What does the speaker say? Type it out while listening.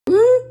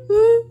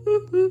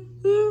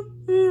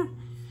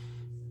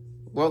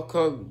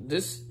Welcome.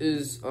 This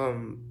is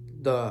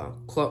the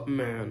Clump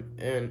Man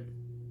and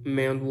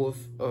Man Wolf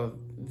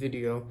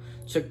video.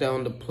 Check that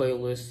on the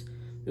playlist.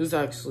 This is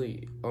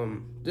actually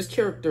this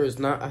character is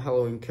not a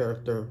Halloween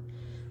character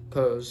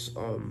because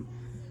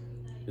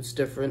it's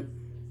different.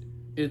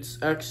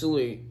 It's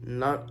actually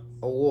not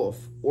a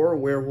wolf or a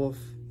werewolf.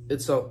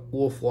 It's a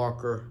wolf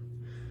walker.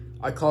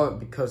 I call it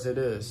because it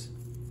is.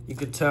 You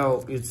could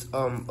tell it's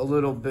a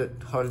little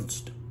bit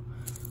hunched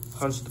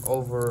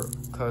over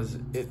because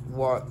it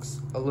walks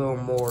a little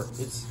more.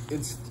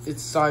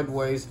 It's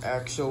sideways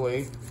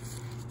actually.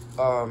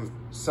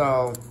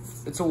 So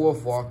it's a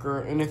wolf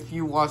walker. And if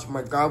you watch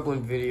my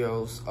goblin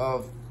videos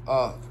of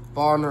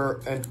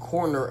Bonner and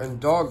Corner and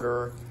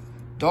Dogger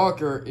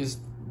is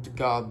the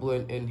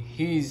goblin and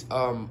he's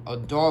a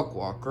dog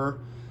walker.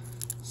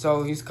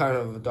 So he's kind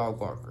of a dog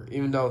walker,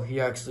 even though he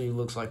actually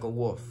looks like a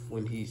wolf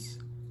when he's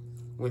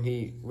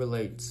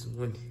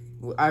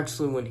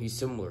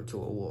similar to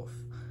a wolf.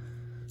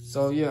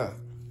 So yeah,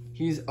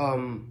 he's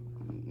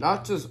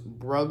not just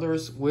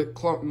brothers with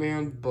Clump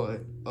Man,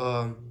 but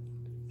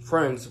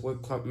friends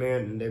with Clump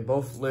Man, and they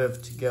both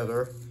live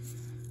together.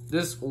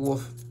 This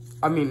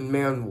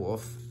man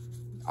wolf.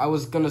 I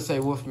was gonna say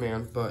wolf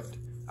man, but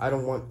I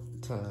don't want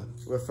to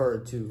refer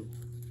to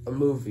a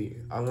movie.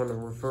 I want to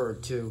refer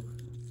to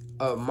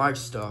my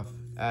stuff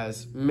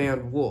as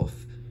man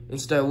wolf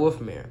instead of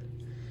wolf man.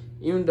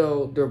 Even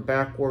though they're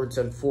backwards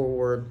and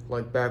forward,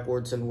 like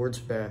backwards and words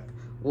back.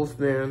 Wolf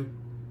man,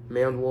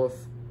 man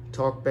wolf,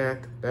 talk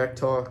back, back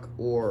talk,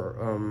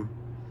 or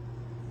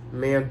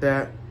man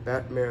bat,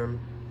 Batman.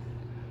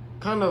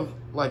 Kind of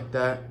like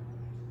that,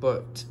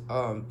 but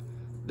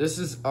this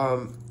is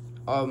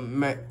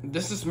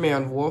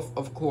Man Wolf,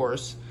 of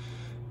course.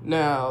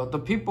 Now, the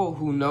people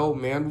who know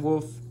Man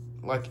Wolf,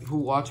 like who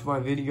watch my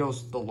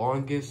videos the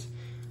longest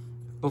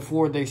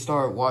before they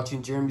start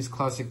watching Jeremy's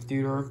Classic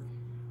Theater,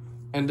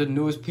 and the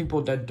newest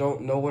people that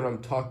don't know what I'm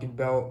talking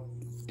about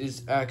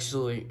is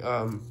actually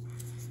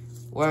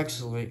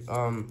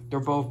they're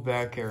both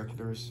bad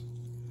characters.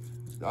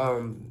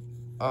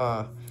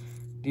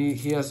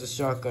 He has a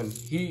shotgun.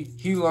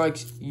 He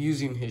likes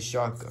using his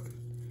shotgun.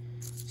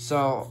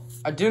 So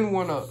I didn't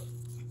want to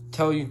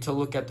tell you to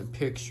look at the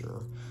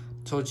picture.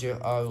 I told you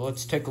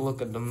let's take a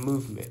look at the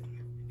movement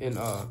in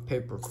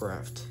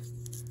Papercraft.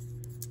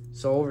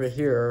 So over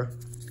here,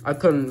 I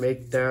couldn't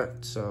make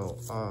that, so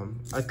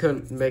I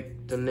couldn't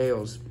make the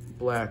nails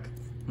black,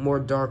 more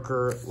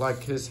darker,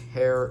 like his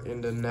hair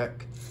in the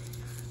neck.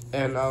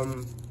 And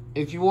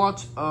if you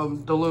watch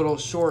the little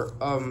short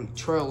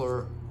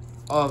trailer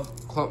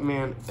of Clump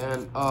Man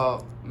and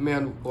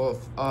Man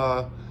Wolf,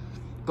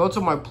 go to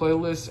my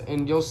playlist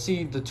and you'll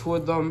see the two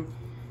of them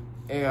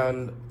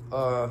and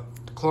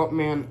Clump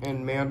Man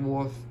and Man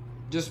Wolf.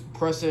 Just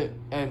press it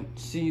and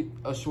see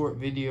a short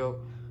video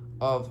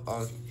of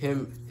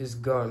his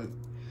gun,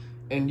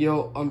 and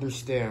you'll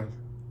understand.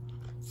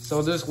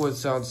 So this is what it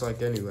sounds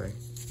like anyway.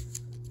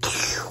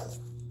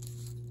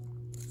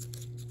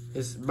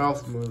 His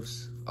mouth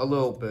moves a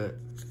little bit.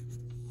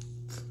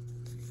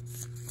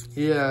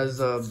 He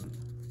has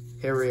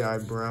hairy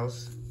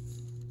eyebrows.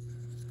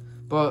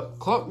 But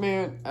Clump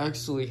Man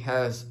actually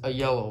has a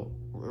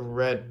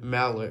yellow-red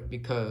mallet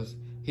because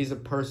he's a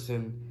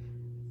person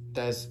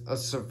that's a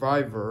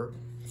survivor.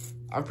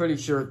 I'm pretty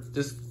sure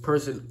this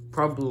person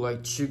probably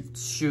like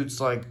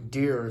shoots like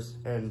deers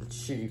and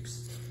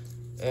sheeps.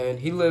 And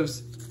he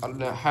lives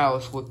in a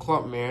house with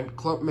Clump Man.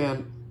 Clump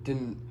Man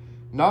didn't,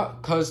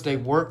 not because they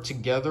worked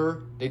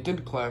together, they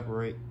didn't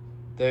collaborate.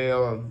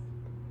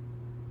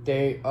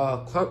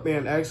 Clump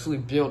Man actually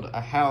built a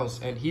house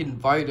and he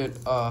invited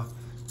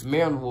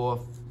Man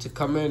Wolf to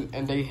come in,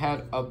 and they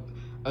had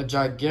a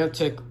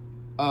gigantic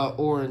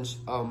orange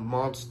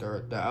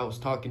monster that I was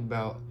talking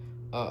about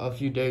a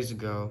few days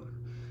ago.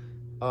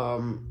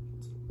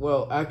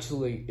 Well,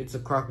 actually, it's a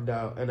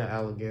crocodile and an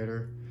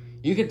alligator.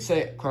 You could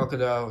say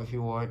crocodile if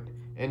you want,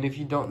 and if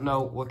you don't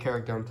know what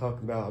character I'm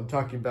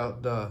talking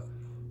about the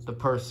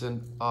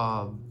person.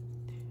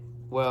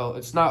 Well,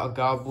 it's not a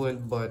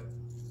goblin, but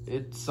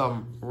it's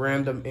some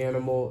random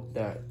animal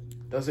that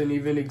doesn't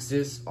even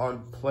exist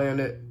on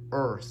planet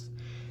Earth.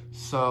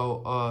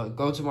 So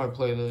go to my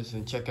playlist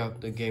and check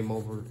out the game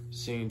over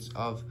scenes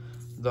of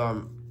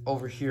them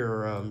over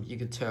here. You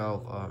could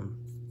tell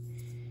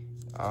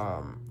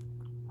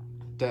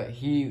that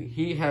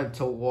he had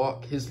to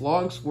walk. His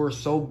lungs were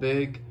so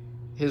big,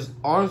 his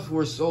arms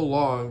were so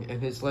long,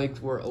 and his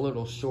legs were a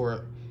little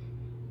short.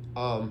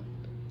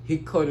 He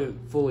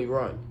couldn't fully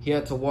run. He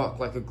had to walk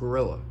like a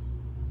gorilla.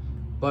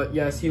 But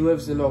yes, he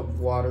lives in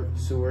water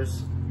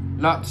sewers.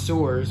 Not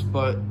sewers,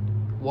 but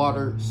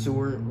water,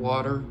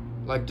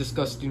 like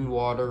disgusting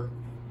water.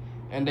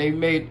 And they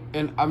made,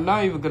 and I'm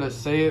not even gonna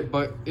say it,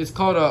 but it's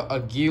called a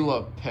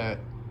Gila pet.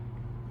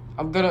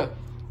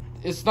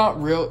 It's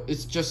not real,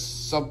 it's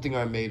just something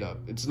I made up.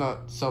 It's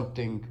not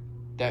something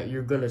that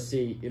you're gonna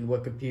see in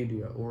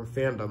Wikipedia or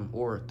fandom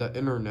or the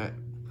internet.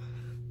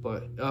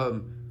 But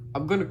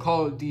I'm gonna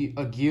call it the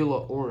Aguila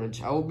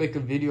Orange. I will make a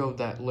video of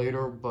that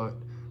later, but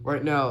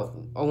right now,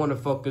 I want to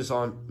focus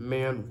on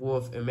man,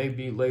 wolf, and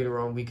maybe later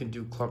on we can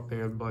do clump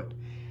man, but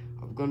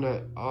I'm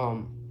gonna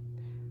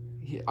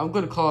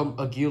call him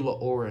Aguila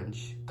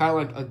Orange. Kind of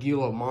like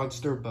Aguila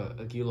Monster, but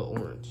Aguila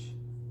Orange.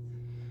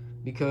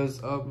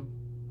 Because,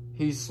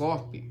 he's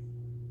sloppy.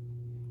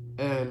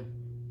 And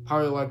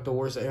probably like the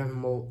worst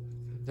animal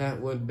that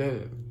would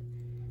been.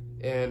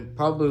 And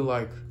probably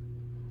like,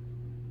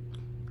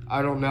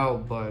 I don't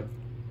know, but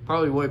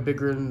probably way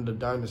bigger than the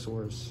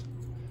dinosaurs.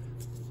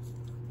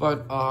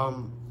 But,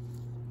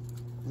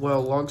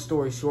 well, long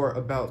story short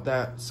about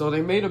that. So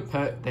they made a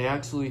pet.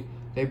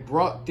 They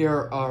brought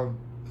their,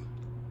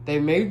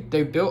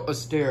 they built a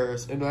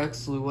stairs, and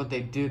actually what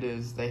they did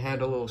is they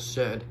had a little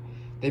shed.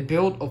 They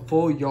built a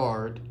full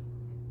yard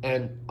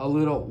and a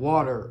little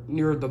water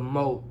near the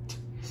moat.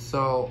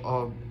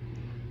 So,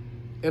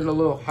 in a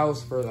little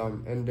house for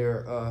them in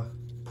their,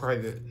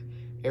 private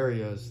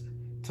areas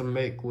to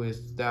make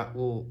with that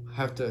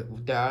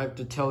I have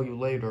to tell you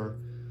later.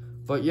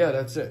 But yeah,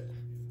 that's it.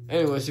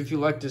 Anyways, if you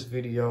like this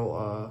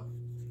video,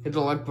 hit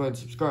the like button,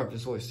 subscribe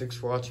as always. Thanks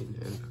for watching,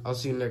 and I'll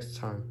see you next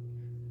time.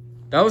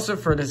 That was it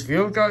for this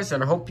video, guys,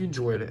 and I hope you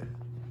enjoyed it.